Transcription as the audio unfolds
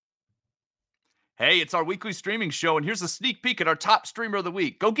Hey, it's our weekly streaming show, and here's a sneak peek at our top streamer of the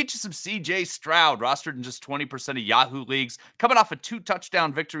week. Go get you some CJ Stroud, rostered in just 20% of Yahoo leagues, coming off a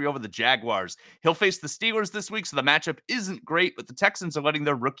 2-touchdown victory over the Jaguars. He'll face the Steelers this week, so the matchup isn't great, but the Texans are letting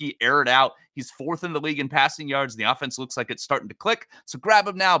their rookie air it out. He's fourth in the league in passing yards, and the offense looks like it's starting to click, so grab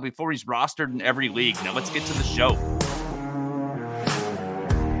him now before he's rostered in every league. Now let's get to the show.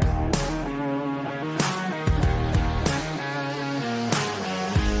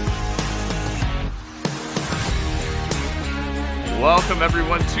 Welcome,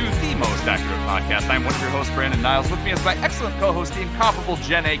 everyone, to the most accurate podcast. I'm one of your hosts, Brandon Niles. With me is my excellent co-host, the incomparable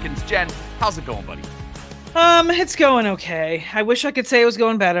Jen Akins. Jen, how's it going, buddy? It's going okay. I wish I could say it was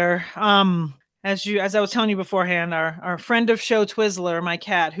going better. As I was telling you beforehand, our friend of show Twizzler, my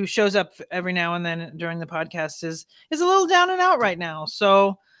cat, who shows up every now and then during the podcast, is a little down and out right now.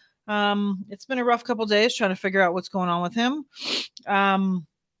 So, it's been a rough couple days trying to figure out what's going on with him.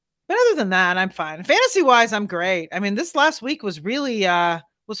 But other than that, I'm fine. Fantasy-wise, I'm great. I mean, this last week was really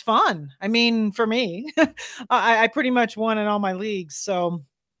was fun. I mean, for me, I pretty much won in all my leagues. So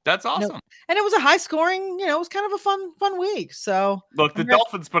that's awesome. And it was a high scoring, it was kind of a fun week. So look, the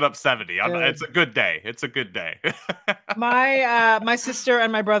Dolphins put up 70. It's a good day. It's a good day. My sister and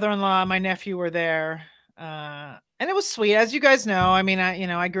my brother-in-law, my nephew were there. And it was sweet. As you guys know, I mean,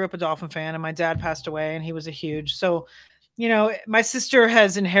 I grew up a Dolphin fan, and my dad passed away, and he was a huge. So, my sister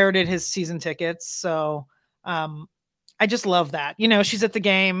has inherited his season tickets. So I just love that. She's at the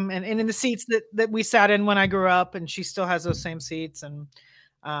game and in the seats that we sat in when I grew up, and she still has those same seats. And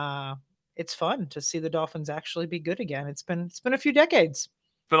it's fun to see the Dolphins actually be good again. It's been a few decades.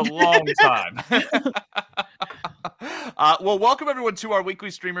 It's been a long time. Well, welcome everyone to our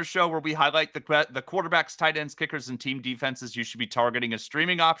weekly streamer show where we highlight the quarterbacks, tight ends, kickers, and team defenses you should be targeting as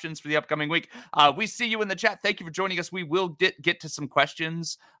streaming options for the upcoming week. We see you in the chat. Thank you for joining us. We will get to some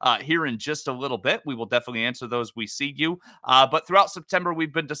questions here in just a little bit. We will definitely answer those. We see you. But throughout September,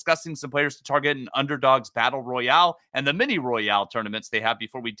 we've been discussing some players to target in Underdog's Battle Royale and the Mini Royale tournaments they have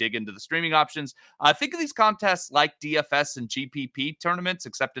before we dig into the streaming options. Think of these contests like DFS and GPP tournaments,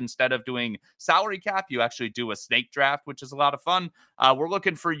 except instead of doing salary cap, you actually do a snake draft, which is a lot of fun. We're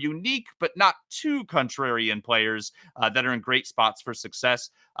looking for unique but not too contrarian players that are in great spots for success.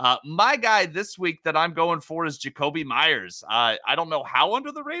 My guy this week that I'm going for is Jakobi Meyers. I don't know how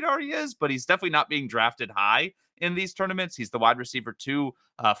under the radar he is, but he's definitely not being drafted high in these tournaments. He's the wide receiver 2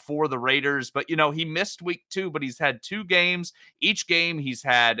 for the Raiders, but he missed week 2, but he's had 2 games. Each game he's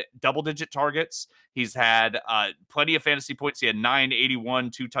had double-digit targets. He's had plenty of fantasy points. He had 981,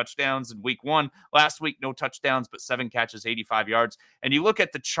 2 touchdowns in week 1. Last week, no touchdowns, but 7 catches, 85 yards. And you look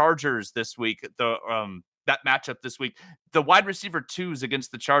at the Chargers this week, that matchup this week, the wide receiver 2s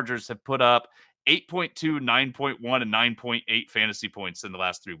against the Chargers have put up 8.2, 9.1, and 9.8 fantasy points in the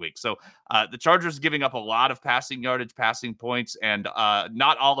last 3 weeks. So the Chargers giving up a lot of passing yardage, passing points, and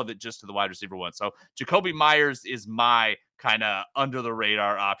not all of it just to the wide receiver 1. So Jakobi Meyers is my kind of under the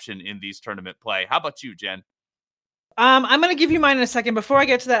radar option in these tournament play. How about you, Jen? I'm going to give you mine in a second. Before I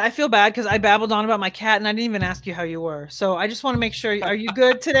get to that, I feel bad because I babbled on about my cat and I didn't even ask you how you were. So I just want to make sure. Are you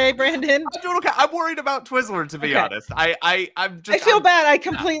good today, Brandon? I'm doing okay. I'm worried about Twizzler, to be honest. I feel bad. I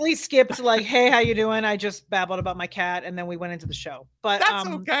completely skipped hey, how you doing? I just babbled about my cat and then we went into the show. But that's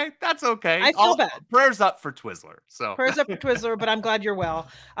okay. That's okay. I feel bad. Prayers up for Twizzler. So prayers up for Twizzler, but I'm glad you're well.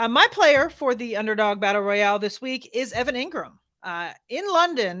 My player for the Underdog Battle Royale this week is Evan Ingram in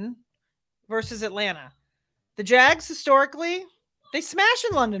London versus Atlanta. The Jags, historically, they smash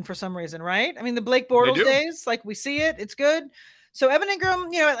in London for some reason, right? I mean, the Blake Bortles days, like we see it, it's good. So Evan Ingram,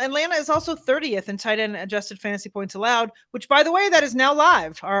 Atlanta is also 30th in tight end adjusted fantasy points allowed, which, by the way, that is now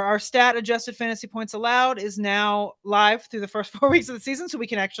live. Our stat adjusted fantasy points allowed is now live through the first 4 weeks of the season, so we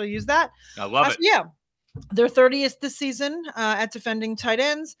can actually use that. I love it. Yeah, they're 30th this season at defending tight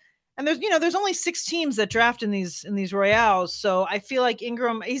ends. And there's only 6 teams that draft in these Royales. So I feel like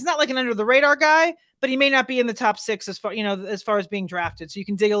Ingram, he's not like an under the radar guy, but he may not be in the top 6 as far as being drafted. So you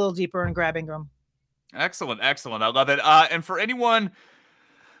can dig a little deeper and grab Ingram. Excellent. I love it. And for anyone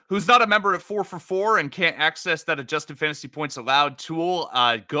who's not a member at 4for4 and can't access that adjusted fantasy points allowed tool,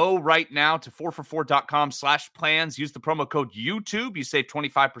 go right now to 4for4.com/plans. Use the promo code YouTube. You save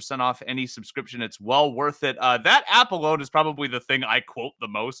 25% off any subscription. It's well worth it. That app alone is probably the thing I quote the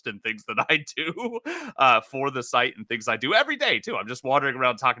most in things that I do for the site and things I do every day too. I'm just wandering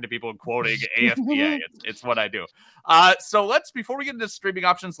around talking to people and quoting AFPA. It's what I do. So before we get into streaming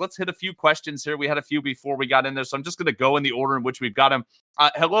options, let's hit a few questions here. We had a few before we got in there, so I'm just going to go in the order in which we've got them.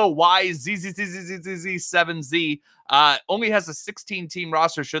 Hello, YZZZZ7Z only has a 16-team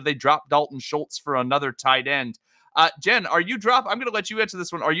roster. Should they drop Dalton Schultz for another tight end? Jen, I'm going to let you answer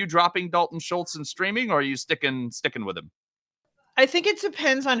this one. Are you dropping Dalton Schultz in streaming, or are you sticking with him? I think it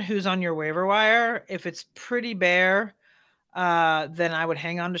depends on who's on your waiver wire. If it's pretty bare, then I would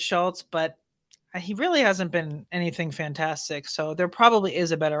hang on to Schultz, but he really hasn't been anything fantastic. So there probably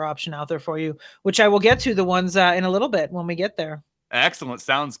is a better option out there for you, which I will get to the ones in a little bit when we get there. Excellent.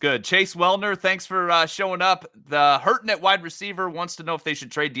 Sounds good. Chase Wellner, thanks for showing up. The Hurtin at wide receiver wants to know if they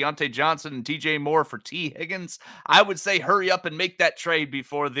should trade Deontay Johnson and TJ Moore for T. Higgins. I would say hurry up and make that trade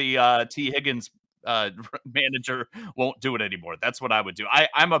before the T. Higgins manager won't do it anymore. That's what I would do.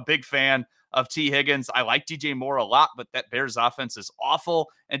 I'm a big fan of T. Higgins. I like DJ Moore a lot, but that Bears offense is awful.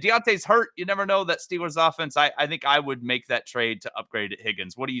 And Deontay's hurt. You never know that Steelers offense. I think I would make that trade to upgrade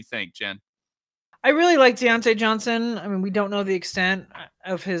Higgins. What do you think, Jen? I really like Deontay Johnson. I mean, we don't know the extent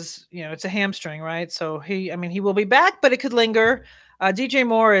of his, it's a hamstring, right? So he will be back, but it could linger. DJ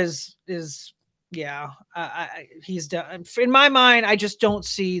Moore is he's done. In my mind, I just don't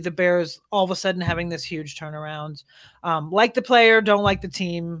see the Bears all of a sudden having this huge turnaround. Like the player, don't like the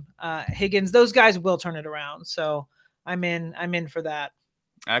team. Higgins, those guys will turn it around. So I'm in for that.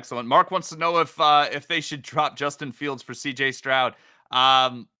 Excellent. Mark wants to know if they should drop Justin Fields for CJ Stroud.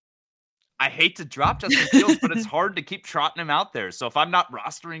 I hate to drop Justin Fields, but it's hard to keep trotting him out there. So if I'm not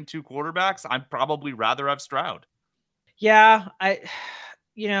rostering two quarterbacks, I'd probably rather have Stroud. Yeah,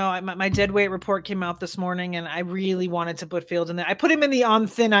 my dead weight report came out this morning, and I really wanted to put Fields in there. I put him in the on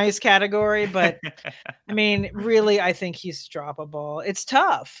thin ice category, but I mean, really, I think he's droppable. It's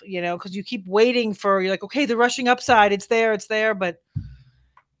tough, because you keep waiting you're like, okay, the rushing upside, it's there, but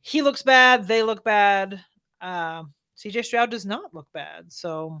he looks bad. They look bad. CJ Stroud does not look bad.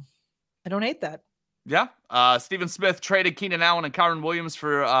 So I don't hate that. Yeah. Stephen Smith traded Keenan Allen and Kyron Williams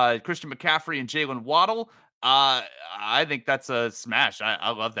for Christian McCaffrey and Jalen Waddle. I think that's a smash.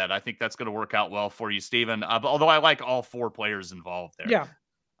 I love that. I think that's going to work out well for you, Stephen. Although I like all four players involved there.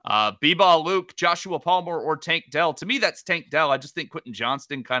 Yeah. B-Ball Luke, Joshua Palmer, or Tank Dell. To me, that's Tank Dell. I just think Quentin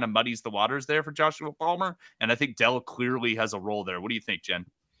Johnston kind of muddies the waters there for Joshua Palmer. And I think Dell clearly has a role there. What do you think, Jen?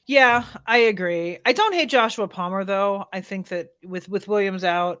 Yeah, I agree. I don't hate Joshua Palmer, though. I think that with Williams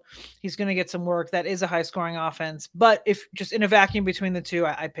out, he's going to get some work. That is a high-scoring offense. But if just in a vacuum between the two,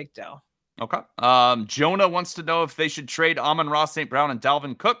 I pick Dell. Okay. Jonah wants to know if they should trade Amon-Ra St. Brown and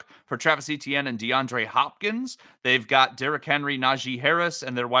Dalvin Cook for Travis Etienne and DeAndre Hopkins. They've got Derrick Henry, Najee Harris,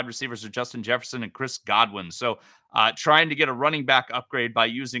 and their wide receivers are Justin Jefferson and Chris Godwin. So trying to get a running back upgrade by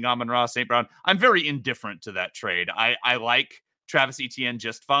using Amon-Ra St. Brown, I'm very indifferent to that trade. I like Travis Etienne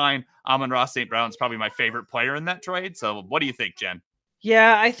just fine. Amon-Ra St. Brown is probably my favorite player in that trade. So what do you think, Jen?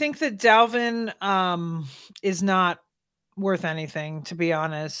 Yeah, I think that Dalvin is not worth anything, to be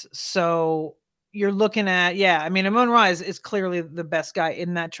honest. So you're looking at, Amon-Ra is clearly the best guy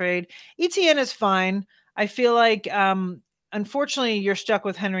in that trade. Etienne is fine. I feel like, unfortunately, you're stuck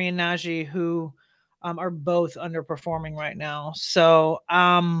with Henry and Najee, who are both underperforming right now. So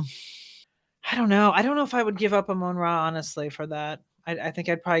I don't know. I don't know if I would give up Amon-Ra, honestly, for that. I think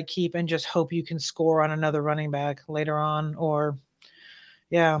I'd probably keep and just hope you can score on another running back later on, or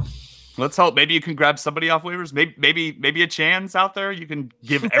yeah. Let's hope. Maybe you can grab somebody off waivers. Maybe a chance out there you can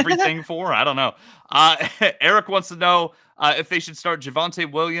give everything for. I don't know. Eric wants to know if they should start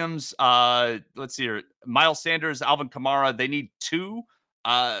Javonte Williams. Let's see here. Miles Sanders, Alvin Kamara. They need two.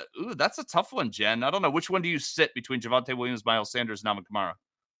 That's a tough one, Jen. I don't know. Which one do you sit between Javonte Williams, Miles Sanders, and Alvin Kamara?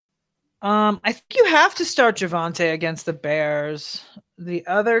 I think you have to start Javonte against the Bears. The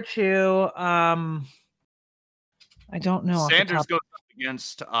other two, I don't know. Sanders goes up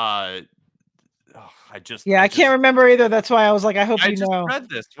against I can't remember either. That's why I was like, I hope you know. I just read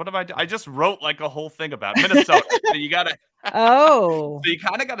this. What have I done? I just wrote like a whole thing about Minnesota. So you gotta so you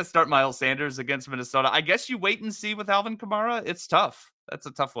kind of got to start Miles Sanders against Minnesota. I guess you wait and see with Alvin Kamara. It's tough. That's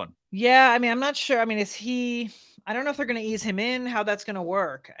a tough one. Yeah, I mean, I'm not sure. I mean, I don't know if they're going to ease him in, how that's going to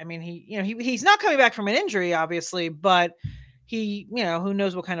work. I mean, he's not coming back from an injury, obviously, but he, who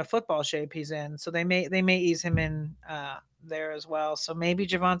knows what kind of football shape he's in. So they may ease him in there as well. So maybe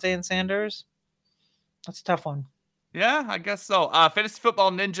Javonte and Sanders. That's a tough one. Yeah, I guess so. Fantasy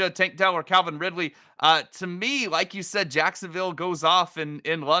Football Ninja, Tank Dell, or Calvin Ridley. To me, like you said, Jacksonville goes off in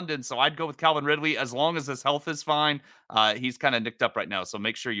London, so I'd go with Calvin Ridley as long as his health is fine. He's kind of nicked up right now, so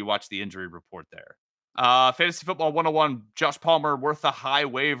make sure you watch the injury report there. Fantasy Football 101, Josh Palmer, worth a high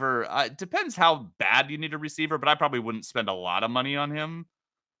waiver. Depends how bad you need a receiver, but I probably wouldn't spend a lot of money on him.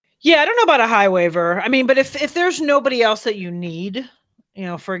 Yeah, I don't know about a high waiver. I mean, but if there's nobody else that you need,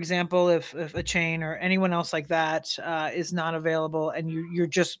 for example, if a chain or anyone else like that is not available, and you're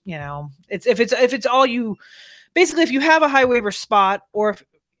just, if it's all you, basically, if you have a high waiver spot, or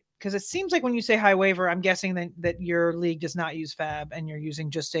because it seems like when you say high waiver, I'm guessing that your league does not use Fab and you're using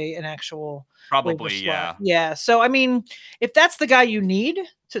just an actual waiver Probably, slot. Yeah. So I mean, if that's the guy you need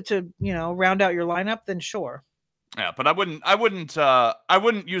to round out your lineup, then sure. Yeah, but I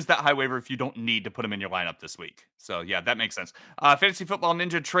wouldn't use that high waiver if you don't need to put him in your lineup this week. So yeah, that makes sense. Fantasy Football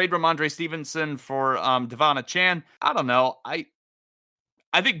Ninja trade Ramondre Stevenson for Devon Chan. I don't know.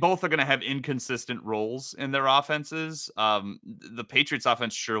 I think both are going to have inconsistent roles in their offenses. The Patriots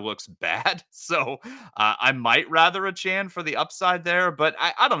offense sure looks bad. So I might rather a Chan for the upside there, but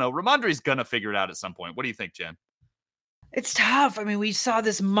I don't know. Ramondre's going to figure it out at some point. What do you think, Jen? It's tough. I mean, we saw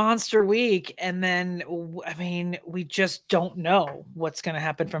this monster week, and then, I mean, we just don't know what's going to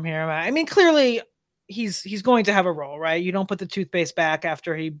happen from here. I mean, clearly he's going to have a role, right? You don't put the toothpaste back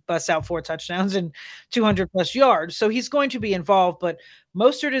after he busts out 4 touchdowns and 200 plus yards. So he's going to be involved, but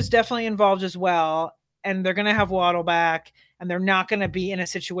Mostert is definitely involved as well. And they're going to have Waddle back, and they're not going to be in a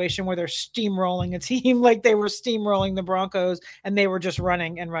situation where they're steamrolling a team like they were steamrolling the Broncos and they were just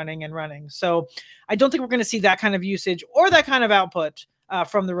running and running and running. So I don't think we're going to see that kind of usage or that kind of output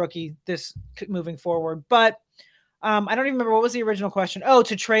from the rookie this moving forward. But I don't even remember what was the original question. Oh,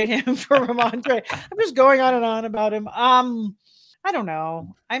 to trade him for Ramondre. I'm just going on and on about him. I don't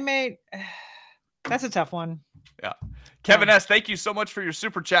know. That's a tough one. Yeah. Kevin S., thank you so much for your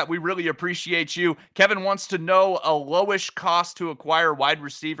super chat. We really appreciate you. Kevin wants to know a lowish cost to acquire wide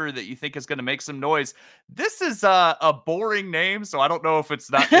receiver that you think is going to make some noise. This is a boring name, so I don't know if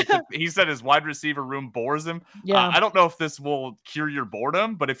it's not. He said his wide receiver room bores him. Yeah. I don't know if this will cure your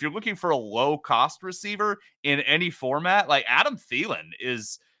boredom, but if you're looking for a low cost receiver in any format, like Adam Thielen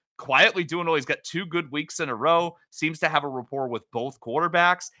is quietly doing well. He's got 2 good weeks in a row, seems to have a rapport with both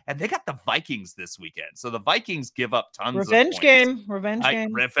quarterbacks, and they got the Vikings this weekend. So the Vikings give up tons of points.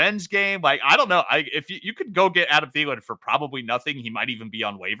 Revenge game. Like, I don't know. If you could go get Adam Thielen for probably nothing, he might even be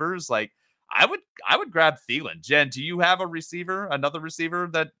on waivers. Like, I would grab Thielen. Jen, do you have another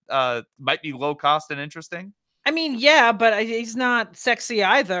receiver that might be low cost and interesting? I mean, yeah, but he's not sexy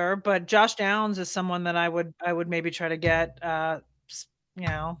either. But Josh Downs is someone that I would maybe try to get.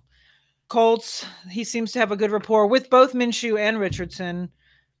 Colts, he seems to have a good rapport with both Minshew and Richardson,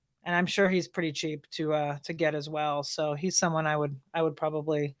 and I'm sure he's pretty cheap to get as well. So he's someone I would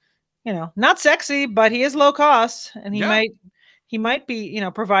probably, not sexy, but he is low cost, and he might be,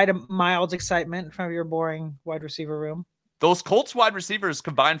 provide a mild excitement from your boring wide receiver room. Those Colts wide receivers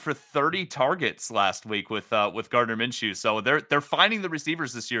combined for 30 targets last week with Gardner Minshew. So they're finding the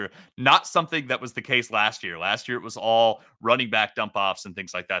receivers this year, not something that was the case last year. Last year it was all running back dump offs and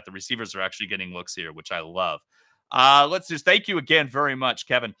things like that. The receivers are actually getting looks here, which I love. Let's just thank you again very much,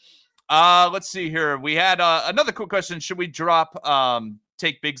 Kevin. Let's see here. We had another quick question. Should we drop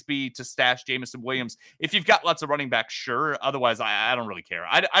take Bigsby to stash Jameson Williams? If you've got lots of running backs, sure. Otherwise, I don't really care.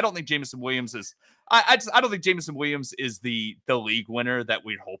 I don't think Jameson Williams is. I don't think Jameson Williams is the league winner that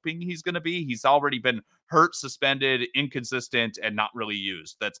we're hoping he's going to be. He's already been hurt, suspended, inconsistent, and not really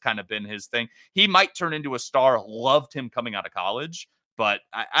used. That's kind of been his thing. He might turn into a star. Loved him coming out of college, but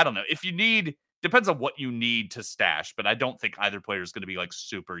I don't know. If you need, depends on what you need to stash, but I don't think either player is going to be like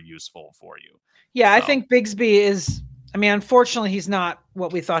super useful for you. Yeah, so. I think Bigsby is. I mean, unfortunately, he's not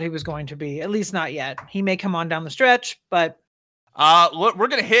what we thought he was going to be. At least not yet. He may come on down the stretch, but. Look, we're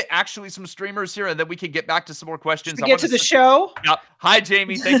going to hit actually some streamers here, and then we can get back to some more questions. Get to the show. Yeah. Hi,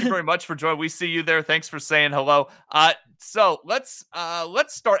 Jamie. Thank you very much for joining. We see you there. Thanks for saying hello. So let's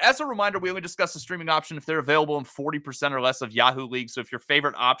start. As a reminder, we only discuss the streaming option if they're available in 40% or less of Yahoo leagues. So if your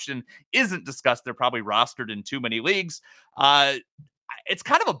favorite option isn't discussed, they're probably rostered in too many leagues. It's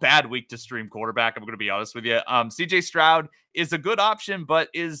kind of a bad week to stream quarterback. I'm going to be honest with you. CJ Stroud is a good option, but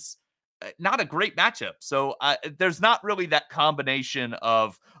is not a great matchup. So there's not really that combination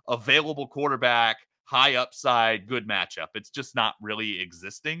of available quarterback, high upside, good matchup. It's just not really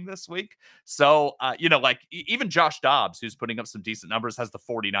existing this week. So, like even Josh Dobbs, who's putting up some decent numbers, has the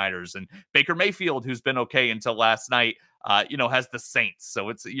 49ers, and Baker Mayfield, who's been okay until last night, has the Saints.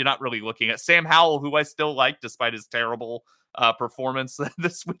 So you're not really looking at Sam Howell, who I still like despite his terrible performance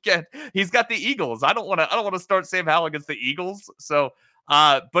this weekend. He's got the Eagles. I don't want to start Sam Howell against the Eagles. So,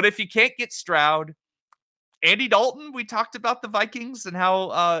 but if you can't get Stroud, Andy Dalton, we talked about the Vikings and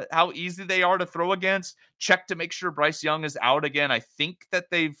how easy they are to throw against. Check to make sure Bryce Young is out again. I think that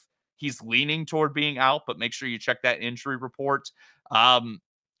he's leaning toward being out, but make sure you check that injury report.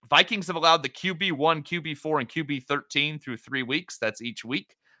 Vikings have allowed the QB1, QB4, and QB13 through 3 weeks. That's each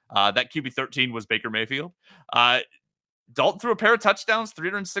week. That QB13 was Baker Mayfield. Dalton threw a pair of touchdowns,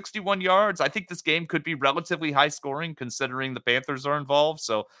 361 yards. I think this game could be relatively high scoring considering the Panthers are involved.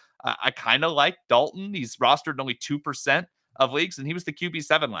 So I kind of like Dalton. He's rostered only 2% of leagues, and he was the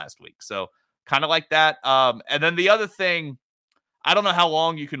QB7 last week. So kind of like that. And then the other thing, I don't know how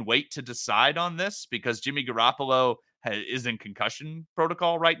long you can wait to decide on this because Jimmy Garoppolo is in concussion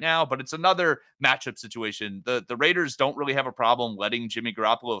protocol right now, but it's another matchup situation. The Raiders don't really have a problem letting Jimmy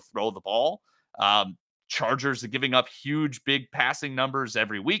Garoppolo throw the ball. Chargers are giving up huge, big passing numbers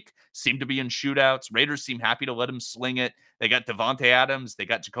every week, seem to be in shootouts. Raiders seem happy to let him sling it. They got Devontae Adams. They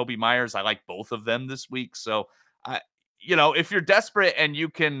got Jacoby Myers. I like both of them this week. So, if you're desperate and you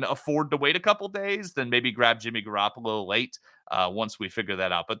can afford to wait a couple days, then maybe grab Jimmy Garoppolo late once we figure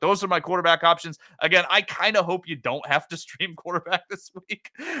that out. But those are my quarterback options. Again, I kind of hope you don't have to stream quarterback this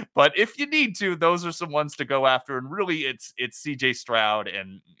week. But if you need to, those are some ones to go after. And really, it's CJ Stroud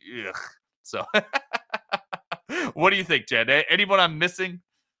and so what do you think, Jen? Anyone I'm missing?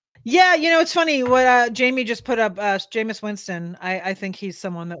 Yeah, it's funny what Jamie just put up. Jameis Winston. I think he's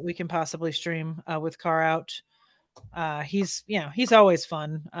someone that we can possibly stream with Carr out. He's always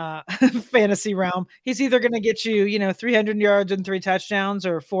fun. Fantasy realm. He's either going to get you 300 yards and 3 touchdowns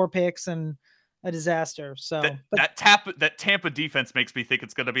or 4 picks and a disaster. So that Tampa defense makes me think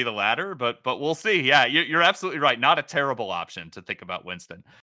it's going to be the latter, but we'll see. Yeah, you're absolutely right. Not a terrible option to think about Winston.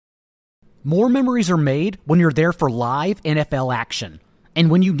 More memories are made when you're there for live NFL action.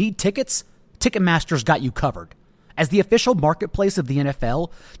 And when you need tickets, Ticketmaster's got you covered. As the official marketplace of the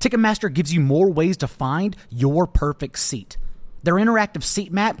NFL, Ticketmaster gives you more ways to find your perfect seat. Their interactive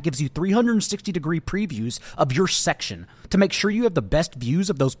seat map gives you 360-degree previews of your section to make sure you have the best views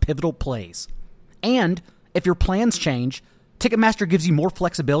of those pivotal plays. And if your plans change, Ticketmaster gives you more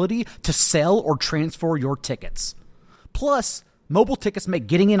flexibility to sell or transfer your tickets. Plus, mobile tickets make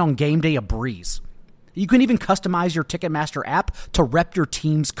getting in on game day a breeze. You can even customize your Ticketmaster app to rep your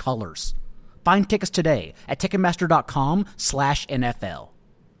team's colors. Find tickets today at Ticketmaster.com/NFL.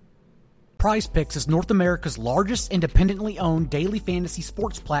 PrizePicks is North America's largest independently owned daily fantasy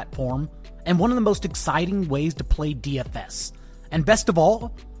sports platform and one of the most exciting ways to play DFS. And best of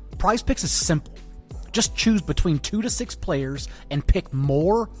all, PrizePicks is simple. Just choose between 2 to 6 players and pick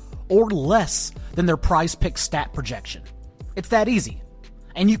more or less than their PrizePicks stat projection. It's that easy.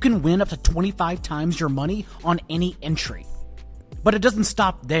 And you can win up to 25 times your money on any entry. But it doesn't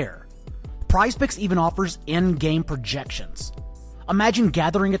stop there. PrizePicks even offers in-game projections. Imagine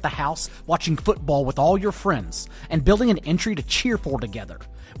gathering at the house, watching football with all your friends, and building an entry to cheer for together,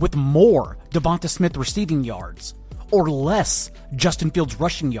 with more Devonta Smith receiving yards, or less Justin Fields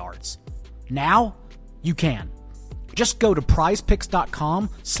rushing yards. Now, you can. Just go to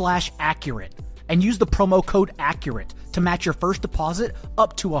prizepicks.com/accurate and use the promo code ACCURATE to match your first deposit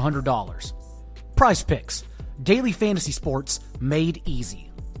up to $100. PrizePicks, daily fantasy sports made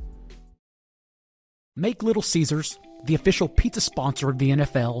easy. Make Little Caesars, the official pizza sponsor of the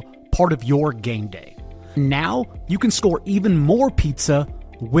NFL, part of your game day. Now, you can score even more pizza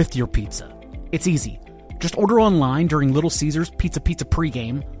with your pizza. It's easy. Just order online during Little Caesars Pizza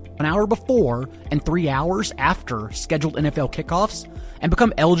pregame, an hour before and 3 hours after scheduled NFL kickoffs, and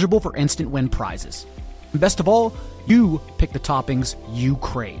become eligible for instant win prizes. And best of all, you pick the toppings you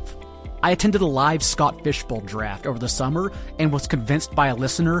crave. I attended a live Scott Fishbowl draft over the summer and was convinced by a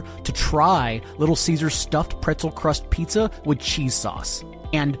listener to try Little Caesars stuffed pretzel crust pizza with cheese sauce.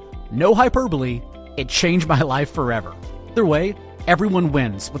 And no hyperbole, it changed my life forever. Either way, everyone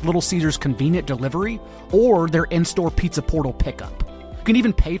wins with Little Caesars convenient delivery or their in-store pizza portal pickup. You can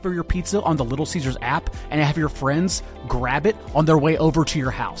even pay for your pizza on the Little Caesars app and have your friends grab it on their way over to your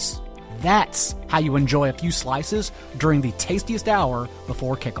house. That's how you enjoy a few slices during the tastiest hour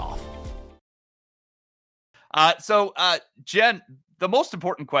before kickoff. So, Jen, the most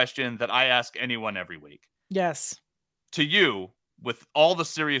important question that I ask anyone every week. Yes. To you, with all the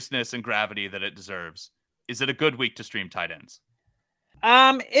seriousness and gravity that it deserves, is it a good week to stream tight ends?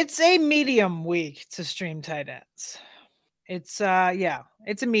 It's a medium week to stream tight ends. It's a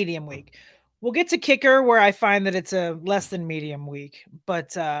medium week. We'll get to kicker where I find that it's a less than medium week,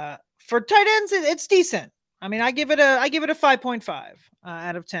 but for tight ends, it's decent. I mean, I give it a 5.5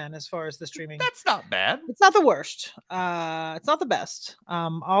 out of 10 as far as the streaming. That's not bad. It's not the worst. It's not the best.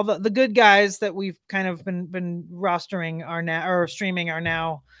 All the good guys that we've kind of been rostering are now, or streaming are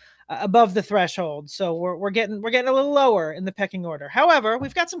now above the threshold. So we're getting a little lower in the pecking order. However,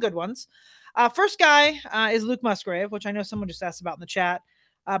 we've got some good ones. First guy is Luke Musgrave, which I know someone just asked about in the chat.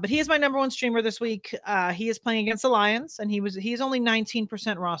 But he is my number one streamer this week. He is playing against the Lions, and he's only 19%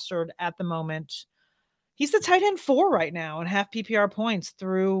 rostered at the moment. He's the tight end 4 right now in half PPR points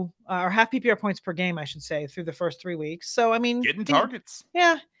or half PPR points per game, I should say, through the first 3 weeks. So, I mean, getting targets.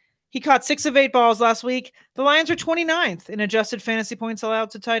 Yeah. He caught 6 of 8 balls last week. The Lions are 29th in adjusted fantasy points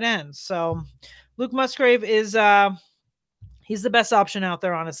allowed to tight ends. So Luke Musgrave is He's the best option out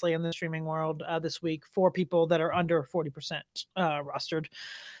there, honestly, in the streaming world this week for people that are under 40% rostered.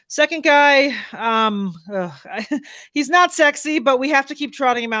 Second guy, he's not sexy, but we have to keep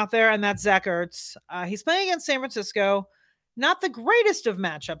trotting him out there, and that's Zach Ertz. He's playing against San Francisco. Not the greatest of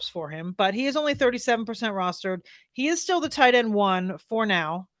matchups for him, but he is only 37% rostered. He is still the tight end one for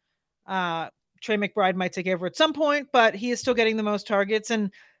now. Trey McBride might take over at some point, but he is still getting the most targets.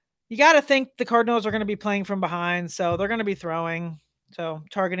 And you got to think the Cardinals are going to be playing from behind, so they're going to be throwing, so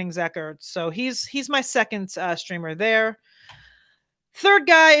targeting Zach Ertz. So he's my second streamer there. Third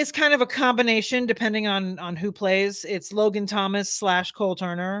guy is kind of a combination depending on who plays. It's Logan Thomas / Cole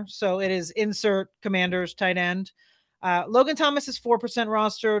Turner. So it is insert Commanders tight end. Logan Thomas is 4%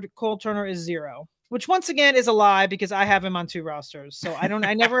 rostered. Cole Turner is 0, which once again is a lie because I have him on 2 rosters. So I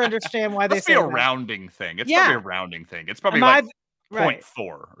never understand why they say a rounding thing. It's probably a rounding thing. It's probably right.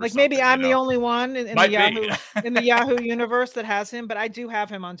 0.4. Like maybe I'm the only one in the Yahoo universe that has him, but I do have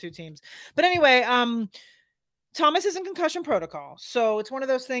him on 2 teams. But anyway, Thomas is in concussion protocol, so it's one of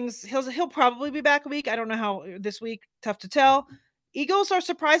those things. He'll probably be back a week. I don't know how this week. Tough to tell. Eagles are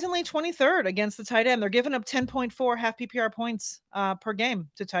surprisingly 23rd against the tight end. They're giving up 10.4 half PPR points per game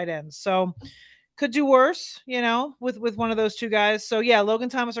to tight ends. So could do worse, with one of those 2 guys. So yeah, Logan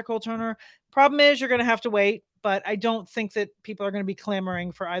Thomas or Cole Turner. Problem is you're going to have to wait, but I don't think that people are going to be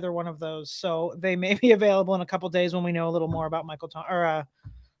clamoring for either one of those. So they may be available in a couple days when we know a little more about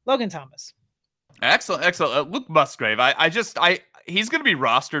Logan Thomas. Excellent. Luke Musgrave. He's going to be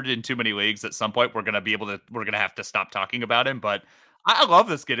rostered in too many leagues at some point. We're going to have to stop talking about him, but I love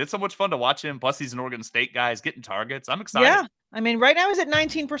this kid. It's so much fun to watch him. Plus he's an Oregon State guy. He's getting targets. I'm excited. Yeah. I mean, right now he's at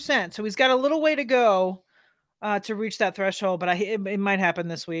 19%. So he's got a little way to go to reach that threshold, but it might happen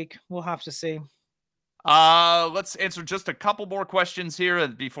this week. We'll have to see. Let's answer just a couple more questions here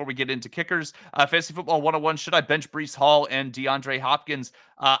before we get into kickers. Fantasy Football 101, should I bench Breece Hall and DeAndre Hopkins?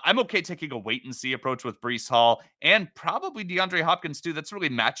 I'm okay taking a wait-and-see approach with Breece Hall and probably DeAndre Hopkins, too. That's really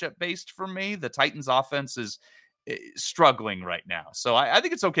matchup-based for me. The Titans' offense is struggling right now. So I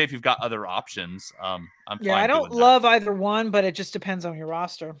think it's okay if you've got other options. I'm fine. I don't love either one, but it just depends on your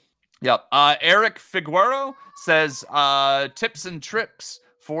roster. Yep. Eric Figueroa says tips and tricks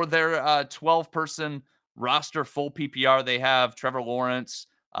for their 12-person roster, full PPR. They have Trevor Lawrence.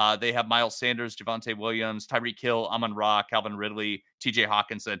 They have Miles Sanders, Javonte Williams, Tyreek Hill, Amon-Ra, Calvin Ridley, TJ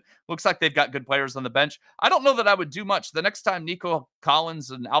Hawkinson. Looks like they've got good players on the bench. I don't know that I would do much. The next time Nico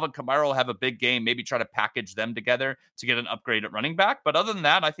Collins and Alvin Kamara have a big game, maybe try to package them together to get an upgrade at running back. But other than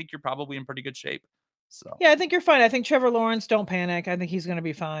that, I think you're probably in pretty good shape. So yeah, I think you're fine. I think Trevor Lawrence, don't panic. I think he's going to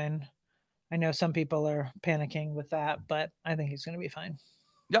be fine. I know some people are panicking with that, but I think he's going to be fine.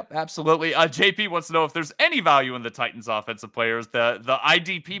 Yep, absolutely. JP wants to know if there's any value in the Titans offensive players. The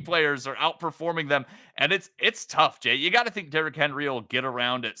IDP players are outperforming them, and it's tough, Jay. You got to think Derrick Henry will get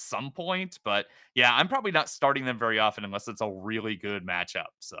around at some point, but yeah, I'm probably not starting them very often unless it's a really good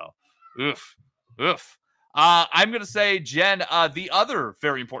matchup. So, oof. I'm going to say, Jen, the other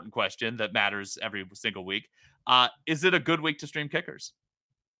very important question that matters every single week, is it a good week to stream kickers?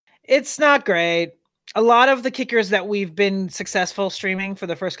 It's not great. A lot of the kickers that we've been successful streaming for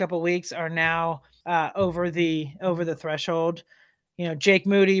the first couple of weeks are now over the threshold. Jake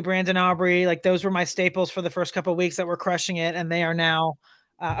Moody, Brandon Aubrey, like those were my staples for the first couple of weeks that were crushing it, and they are now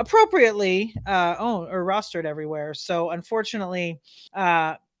appropriately owned or rostered everywhere. So unfortunately,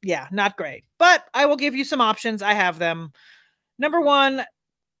 not great. But I will give you some options. I have them. Number one,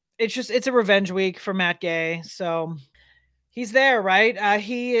 it's a revenge week for Matt Gay. So he's there, right?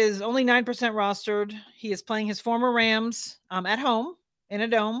 He is only 9% rostered. He is playing his former Rams at home in a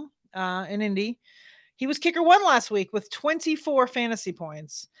dome in Indy. He was kicker 1 last week with 24 fantasy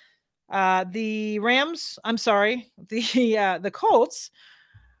points. The Colts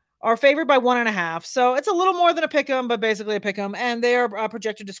are favored by 1.5. So it's a little more than a pick 'em, but basically a pick 'em. And they are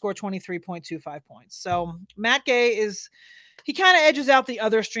projected to score 23.25 points. So Matt Gay he kind of edges out the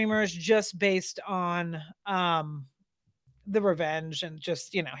other streamers just based on the revenge and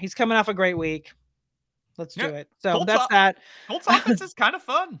just, he's coming off a great week. Let's do it. So that's that. Colts offense is kind of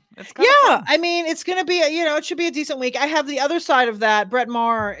fun. It's kind of fun. I mean, it's going to be, it should be a decent week. I have the other side of that. Brett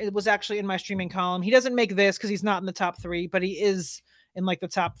Maher was actually in my streaming column. He doesn't make this because he's not in the top 3, but he is in like the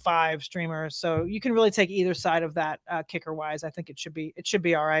top 5 streamers. So you can really take either side of that kicker wise. I think it should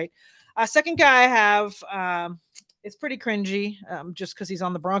be all right. Second guy I have, it's pretty cringy just because he's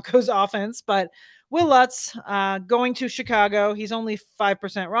on the Broncos offense, but Will Lutz going to Chicago. He's only 5%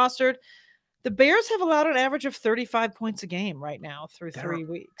 rostered. The Bears have allowed an average of 35 points a game right now through 3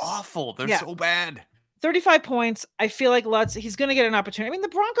 weeks. Awful. They're so bad. 35 points. I feel like Lutz, he's going to get an opportunity. I mean, the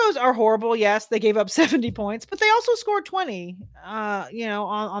Broncos are horrible. Yes, they gave up 70 points, but they also scored 20,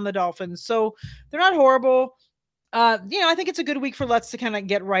 on the Dolphins. So they're not horrible. I think it's a good week for Lutz to kind of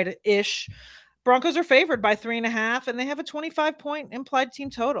get right-ish. Broncos are favored by 3.5, and they have a 25-point implied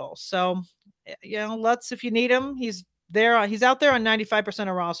team total. So, Lutz, if you need him, he's there. He's out there on 95%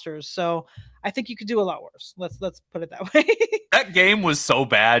 of rosters. So I think you could do a lot worse. Let's put it that way. That game was so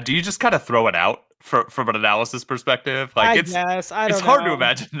bad. Do you just kind of throw it out from an analysis perspective? Like I guess. I don't it's hard know. to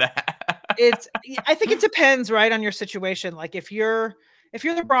imagine that. I think it depends, right, on your situation. Like if you're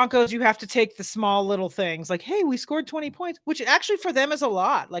the Broncos, you have to take the small little things like, hey, we scored 20 points, which actually for them is a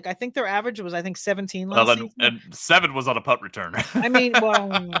lot. Like I think their average was 17 last season. And 7 was on a punt return. I mean,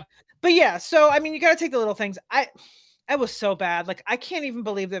 but yeah, so I mean, you got to take the little things. I was so bad. Like I can't even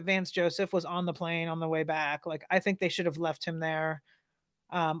believe that Vance Joseph was on the plane on the way back. Like I think they should have left him there.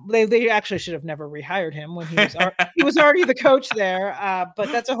 They actually should have never rehired him when he was already the coach there.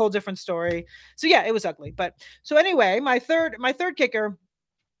 But that's a whole different story. So yeah, it was ugly. But so anyway, my third kicker.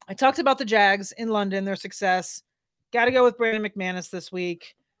 I talked about the Jags in London, their success. Got to go with Brandon McManus this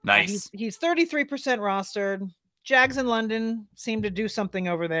week. Nice. He's 33% rostered. Jags in London seem to do something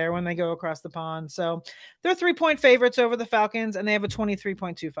over there when they go across the pond. So they're 3-point favorites over the Falcons, and they have a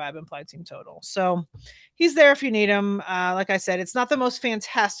 23.25 implied team total. So he's there if you need him. Like I said, it's not the most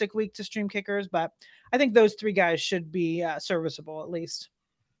fantastic week to stream kickers, but I think those three guys should be serviceable at least.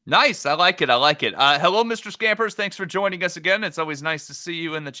 Nice. I like it. Hello, Mr. Scampers. Thanks for joining us again. It's always nice to see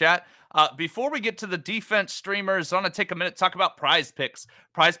you in the chat. Before we get to the defense streamers, I want to take a minute to talk about Prize Picks.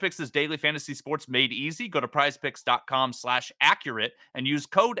 Prize Picks is daily fantasy sports made easy. Go to prizepicks.com/accurate and use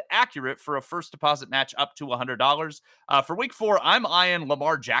code accurate for a first deposit match up to $100. For week 4, I'm eyeing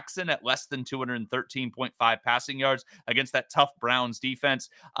Lamar Jackson at less than 213.5 passing yards against that tough Browns defense.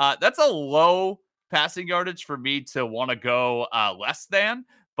 That's a low passing yardage for me to want to go less than.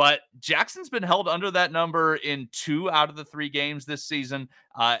 But Jackson's been held under that number in 2 out of the 3 games this season.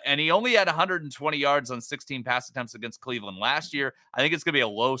 And he only had 120 yards on 16 pass attempts against Cleveland last year. I think it's going to be a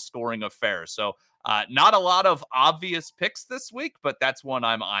low-scoring affair. So not a lot of obvious picks this week, but that's one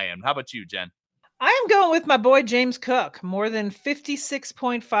I'm eyeing. How about you, Jen? I am going with my boy James Cook, more than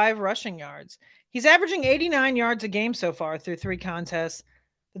 56.5 rushing yards. He's averaging 89 yards a game so far through 3 contests.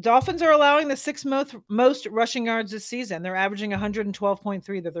 The Dolphins are allowing the 6th most rushing yards this season. They're averaging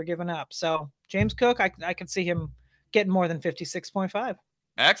 112.3 that they're giving up. So James Cook, I could see him getting more than 56.5.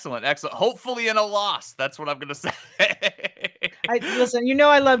 Excellent. Hopefully in a loss. That's what I'm going to say. Listen,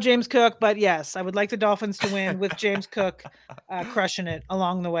 I love James Cook, but yes, I would like the Dolphins to win with James Cook crushing it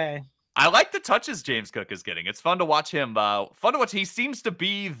along the way. I like the touches James Cook is getting. It's fun to watch him. He seems to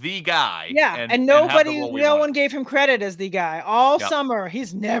be the guy. Yeah, and no one gave him credit as the guy all summer.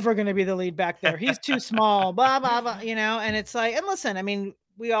 He's never going to be the lead back there. He's too small, blah, blah, blah, and it's like, and listen, I mean,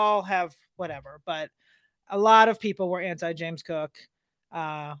 we all have whatever, but a lot of people were anti-James Cook.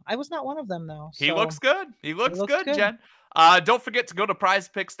 I was not one of them, though. He looks good. He looks good, Jen. Don't forget to go to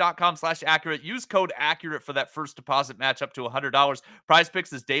prizepicks.com/accurate. Use code accurate for that first deposit match up to $100. Prize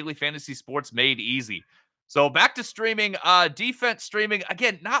Picks is daily fantasy sports made easy. So back to streaming, defense streaming.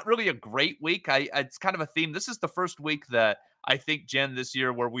 Again, not really a great week. It's kind of a theme. This is the first week that I think, Jen, this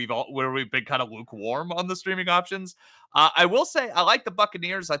year where we've been kind of lukewarm on the streaming options. I will say I like the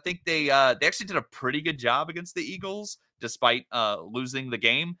Buccaneers. I think they actually did a pretty good job against the Eagles despite losing the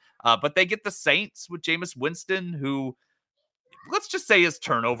game. But they get the Saints with Jameis Winston, who, let's just say, is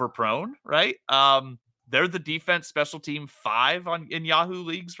turnover prone, right? They're the defense special team 5 in Yahoo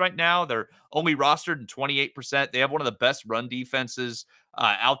leagues right now. They're only rostered in 28%. They have one of the best run defenses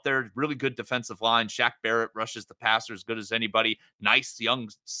out there. Really good defensive line. Shaq Barrett rushes the passer as good as anybody. Nice young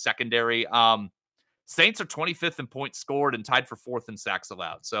secondary. Saints are 25th in points scored and tied for 4th in sacks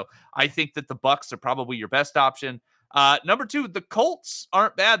allowed. So I think that the Bucs are probably your best option. Number 2, the Colts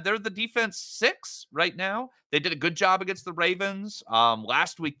aren't bad. They're the defense 6 right now. They did a good job against the Ravens.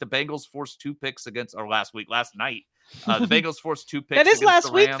 Last week, the Bengals forced 2 picks last night. The Bengals forced 2 picks. That is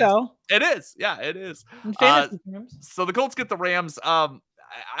last week, though. It is. Yeah, it is. So the Colts get the Rams.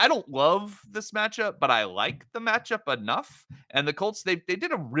 I don't love this matchup, but I like the matchup enough. And the Colts, they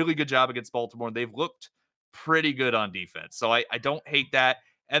did a really good job against Baltimore. They've looked pretty good on defense. So I don't hate that.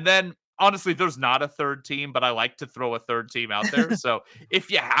 And then, honestly, there's not a third team, but I like to throw a third team out there. So if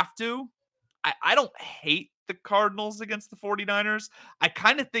you have to, I don't hate the Cardinals against the 49ers. I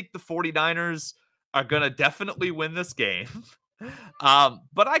kind of think the 49ers are going to definitely win this game.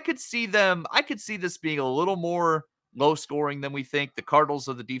 But I could see this being a little more low scoring than we think. The Cardinals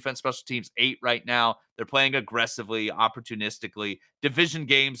are the defense special teams 8 right now. They're playing aggressively, opportunistically. Division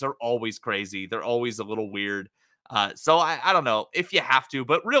games are always crazy. They're always a little weird. So I don't know if you have to,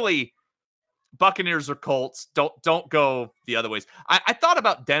 but really, Buccaneers or Colts, don't go the other ways. I thought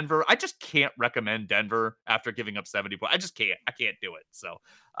about Denver. I just can't recommend Denver after giving up 70 points. I can't do it. So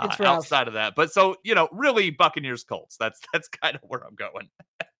It's rough. outside of that, but so really Buccaneers Colts. That's kind of where I'm going.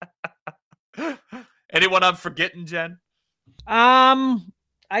 Anyone I'm forgetting, Jen?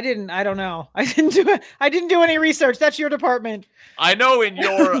 I don't know. I didn't do any research. That's your department. I know in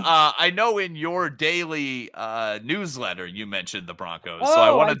your daily newsletter you mentioned the Broncos, so I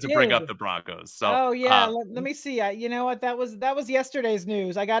wanted to bring up the Broncos. So let me see. You know what? That was yesterday's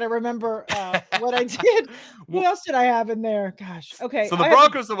news. I got to remember what I did. What else did I have in there? Gosh. Okay. So the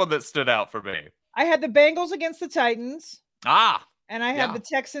Broncos are the one that stood out for me. I had the Bengals against the Titans. And I had Yeah. the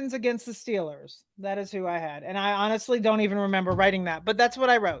Texans against the Steelers. That is who I had. And I honestly don't even remember writing that, but that's what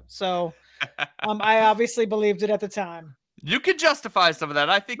I wrote. So I obviously believed it at the time. You can justify some of that.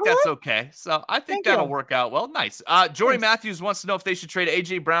 I think that's okay. So I think that'll work out well. Nice. Jory Matthews wants to know if they should trade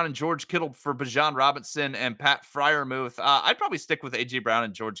A.J. Brown and George Kittle for Bijan Robinson and Pat Freiermuth. I'd probably stick with A.J. Brown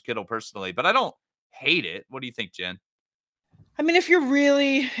and George Kittle personally, but I don't hate it. What do you think, Jen? I mean, if you're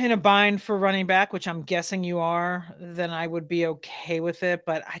really in a bind for running back, which I'm guessing you are, then I would be okay with it.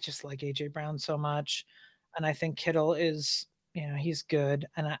 But I just like A.J. Brown so much. And I think Kittle is, he's good.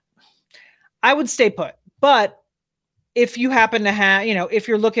 And I would stay put. But if you happen to have, if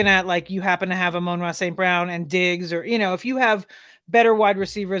you're looking at like you happen to have Amon-Ra St. Brown and Diggs, or, if you have better wide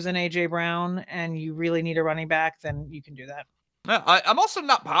receivers than A.J. Brown and you really need a running back, then you can do that. I'm also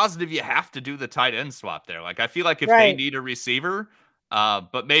not positive you have to do the tight end swap there. Like, I feel like if they need a receiver,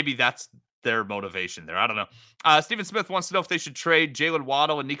 but maybe that's their motivation there. I don't know. Stephen Smith wants to know if they should trade Jalen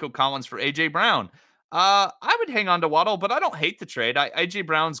Waddle and Nico Collins for A.J. Brown. I would hang on to Waddle, but I don't hate the trade. A.J.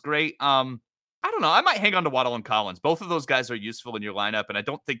 Brown's great. I don't know. I might hang on to Waddle and Collins. Both of those guys are useful in your lineup, and I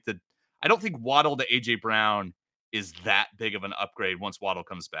don't think Waddle to A.J. Brown is that big of an upgrade once Waddle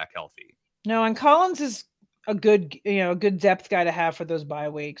comes back healthy. No, and Collins is a good depth guy to have for those bye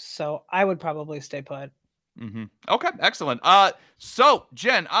weeks. So I would probably stay put. Mm-hmm. Okay, excellent. So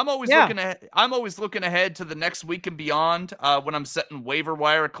Jen, I'm always looking ahead to the next week and beyond. When I'm setting waiver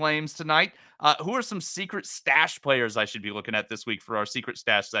wire claims tonight, who are some secret stash players I should be looking at this week for our secret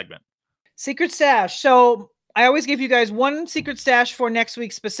stash segment? Secret stash. So I always give you guys one secret stash for next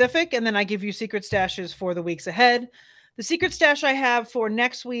week specific, and then I give you secret stashes for the weeks ahead. The secret stash I have for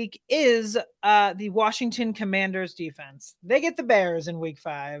next week is the Washington Commanders defense. They get the Bears in week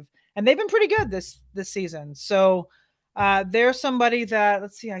 5, and they've been pretty good this season. So they're somebody that,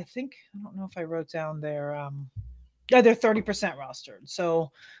 let's see, I don't know if I wrote down they're 30% rostered.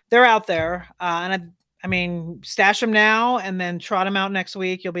 So they're out there. And I mean, stash them now and then trot them out next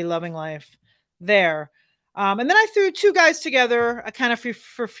week. You'll be loving life there. And then I threw 2 guys together kind of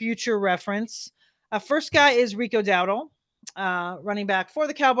for future reference. First guy is Rico Dowdle, running back for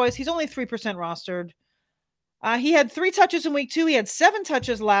the Cowboys. He's only 3% rostered. He had 3 touches in week 2. He had 7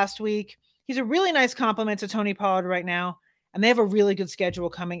 touches last week. He's a really nice compliment to Tony Pollard right now. And they have a really good schedule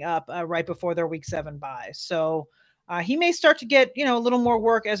coming up right before their week 7 bye. So he may start to get, a little more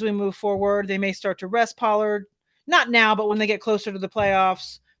work as we move forward. They may start to rest Pollard. Not now, but when they get closer to the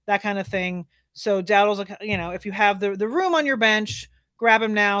playoffs, that kind of thing. So Dowdle's, if you have the room on your bench, grab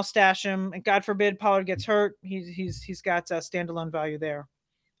him now, stash him, and God forbid Pollard gets hurt. He's got a standalone value there.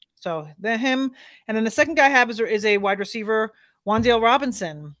 So him, and then the second guy I have is a wide receiver, Wan'Dale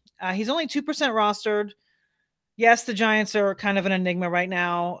Robinson. He's only 2% rostered. Yes, the Giants are kind of an enigma right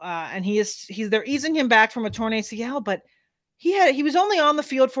now, and they're easing him back from a torn ACL, but he was only on the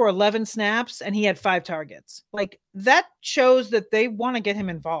field for 11 snaps and he had 5 targets. Like, that shows that they want to get him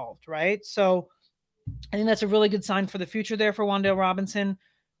involved, right? So I think that's a really good sign for the future there for Wan'Dale Robinson.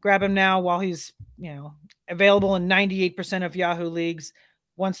 Grab him now while he's, available in 98% of Yahoo leagues.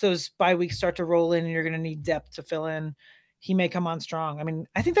 Once those bye weeks start to roll in and you're going to need depth to fill in, he may come on strong. I mean,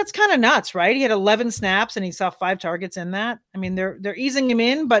 I think that's kind of nuts, right? He had 11 snaps and he saw 5 targets in that. I mean, they're easing him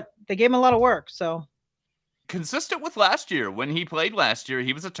in, but they gave him a lot of work. So consistent with last year. When he played last year,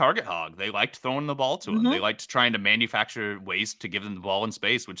 he was a target hog. They liked throwing the ball to him. They liked trying to manufacture ways to give him the ball in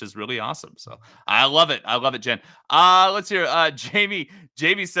space, which is really awesome. So I love it. I love it, Jen. Let's hear Jamie.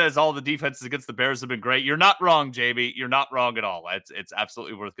 Jamie says all the defenses against the Bears have been great. You're not wrong, Jamie. You're not wrong at all. It's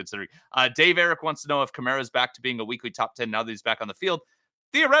absolutely worth considering. Dave Eric wants to know if Kamara's back to being a weekly top 10 now that he's back on the field.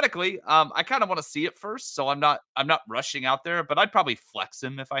 Theoretically, I kind of want to see it first, so I'm not rushing out there, but I'd probably flex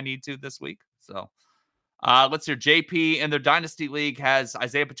him if I need to this week. So Let's hear JP in their Dynasty League has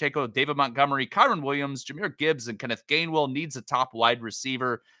Isaiah Pacheco, David Montgomery, Kyron Williams, Jahmyr Gibbs, and Kenneth Gainwell. Needs a top wide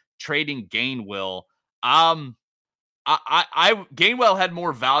receiver. Trading Gainwell. Gainwell had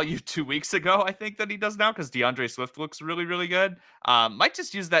more value 2 weeks ago, I think, than he does now because DeAndre Swift looks really, really good. Might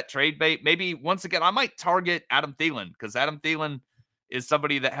just use that trade bait. Maybe once again, I might target Adam Thielen because Adam Thielen is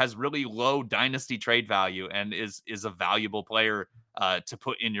somebody that has really low dynasty trade value and is a valuable player to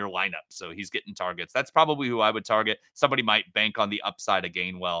put in your lineup. So he's getting targets. That's probably who I would target. Somebody might bank on the upside of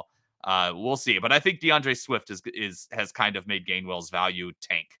Gainwell. We'll see. But I think DeAndre Swift has kind of made Gainwell's value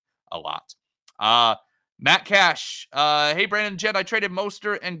tank a lot. Matt Cash. Hey, Brandon and Jed, I traded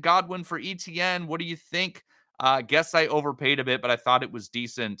Mostert and Godwin for ETN. What do you think? Guess I overpaid a bit, but I thought it was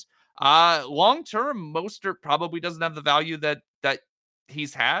decent. Long-term, Mostert probably doesn't have the value that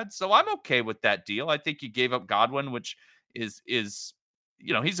he's had. So I'm okay with that deal. I think you gave up Godwin, which is he's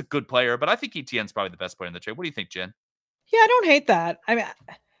a good player, but I think ETN's probably the best player in the trade. What do you think, Jen? Yeah, I don't hate that. I mean,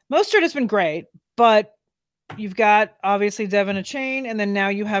 Mostert has been great, but you've got obviously Devin Achane, and then now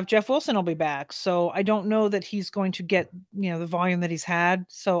you have Jeff Wilson will be back. So I don't know that he's going to get, the volume that he's had.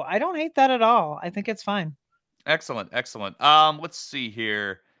 So I don't hate that at all. I think it's fine. Excellent. Let's see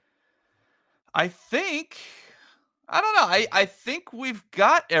here. I don't know. I think we've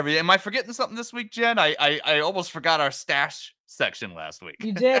got everything. Am I forgetting something this week, Jen? I almost forgot our stash section last week.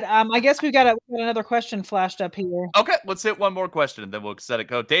 You did. I guess we've got another question flashed up here. Okay, let's hit one more question and then we'll set it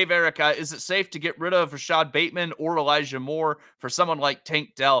go. Dave Eric, is it safe to get rid of Rashad Bateman or Elijah Moore for someone like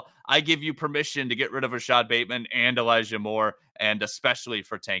Tank Dell? I give you permission to get rid of Rashad Bateman and Elijah Moore, and especially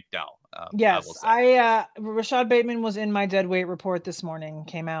for Tank Dell. Yes, Rashad Bateman was in my dead weight report this morning.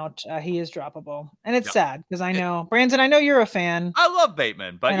 Came out. He is droppable, and it's sad because I know Brandon. I know you're a fan. I love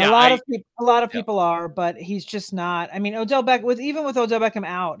Bateman, but a lot of people are, but he's just not. I mean, Odell Beckham with Odell Beckham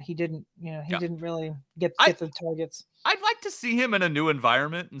out, he didn't. He didn't really get the targets. I'd like to see him in a new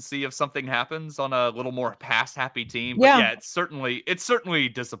environment and see if something happens on a little more pass-happy team. But it's certainly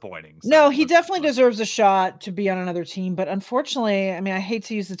disappointing. So no, he definitely deserves a shot to be on another team. But unfortunately, I mean, I hate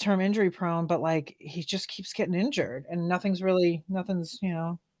to use the term injury prone, but he just keeps getting injured and nothing's,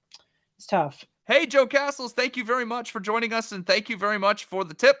 it's tough. Hey, Joe Castles, thank you very much for joining us, and thank you very much for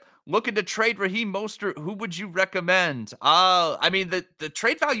the tip. Looking to trade Raheem Mostert, who would you recommend? I mean, the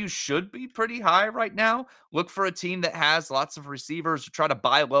trade value should be pretty high right now. Look for a team that has lots of receivers, or try to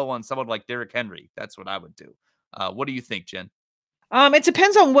buy low on someone like Derrick Henry. That's what I would do. What do you think, Jen? It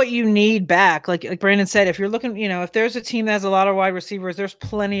depends on what you need back. Like Brandon said, if you're looking, if there's a team that has a lot of wide receivers, there's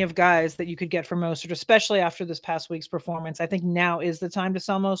plenty of guys that you could get for Mostert, especially after this past week's performance. I think now is the time to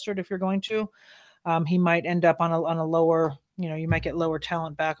sell Mostert if you're going to. He might end up on a lower, you might get lower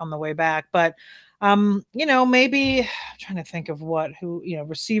talent back on the way back. But, maybe I'm trying to think of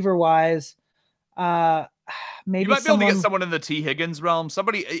receiver wise, maybe you might be able to get someone in the T. Higgins realm.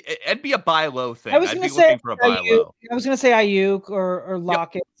 Somebody, it'd be a buy low thing. I'd be looking for a buy low. I was going to say Ayuk or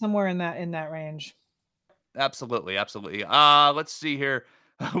Lockett, somewhere in that range. Absolutely. Let's see here.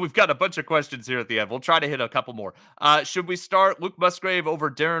 We've got a bunch of questions here at the end. We'll try to hit a couple more. Should we start Luke Musgrave over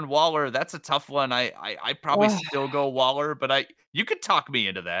Darren Waller? That's a tough one. I probably still go Waller, but you could talk me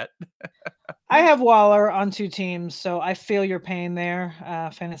into that. I have Waller on 2 teams, so I feel your pain there,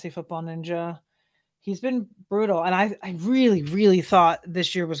 Fantasy Football Ninja. He's been brutal, and I really, really thought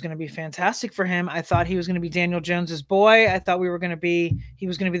this year was going to be fantastic for him. I thought he was going to be Daniel Jones's boy. I thought he was going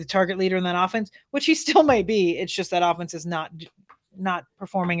to be the target leader in that offense, which he still may be. It's just that offense is not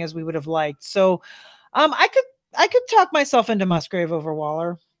performing as we would have liked. So I could talk myself into Musgrave over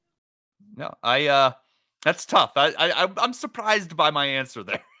Waller. No, that's tough. I'm surprised by my answer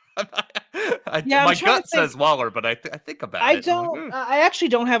there. My gut says Waller, but I think about it. I actually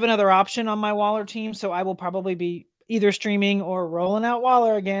don't have another option on my Waller team, so I will probably be either streaming or rolling out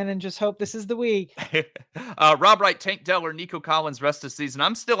Waller again and just hope this is the week. Rob Wright, Tank Dell, or Nico Collins rest of the season.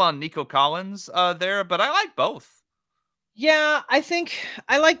 I'm still on Nico Collins there, but I like both. Yeah, I think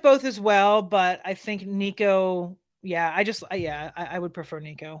I like both as well, but I think Nico, I would prefer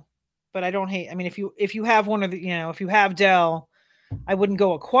Nico, but I don't hate. I mean, if you have one of the, if you have Dell, I wouldn't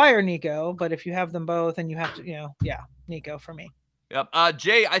go acquire Nico, but if you have them both and you have to, Nico for me. Yep.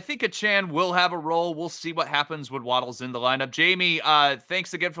 Jay, I think Achane will have a role. We'll see what happens when Waddle's in the lineup. Jamie,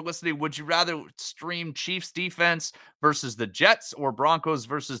 thanks again for listening. Would you rather stream Chiefs defense versus the Jets or Broncos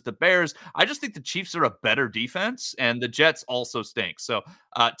versus the Bears? I just think the Chiefs are a better defense, and the Jets also stink. So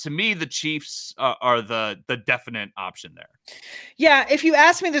to me, the Chiefs are the definite option there. Yeah, if you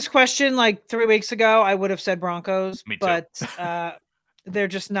asked me this question like 3 weeks ago, I would have said Broncos. Me too. But they're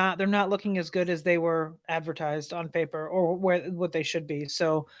not looking as good as they were advertised on paper or what they should be.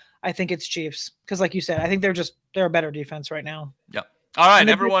 So I think it's Chiefs. Because like you said, I think they're a better defense right now. Yep. All right,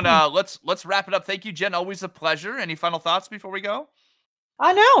 everyone, let's wrap it up. Thank you, Jen. Always a pleasure. Any final thoughts before we go?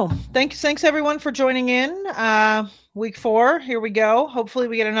 I know. Thanks everyone for joining in. Week 4, here we go. Hopefully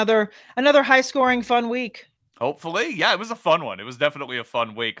we get another high scoring fun week. Hopefully. Yeah, it was a fun one. It was definitely a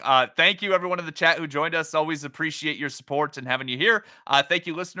fun week. Thank you, everyone in the chat who joined us. Always appreciate your support and having you here. Thank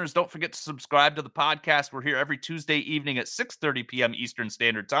you, listeners. Don't forget to subscribe to the podcast. We're here every Tuesday evening at 6:30 p.m. Eastern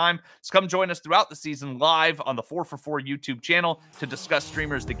Standard Time. So come join us throughout the season live on the 4for4 YouTube channel to discuss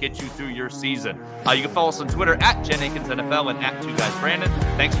streamers that get you through your season. You can follow us on Twitter at Jen Akins NFL and at 2GuysBrandon.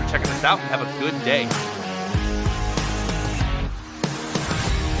 Thanks for checking us out and have a good day.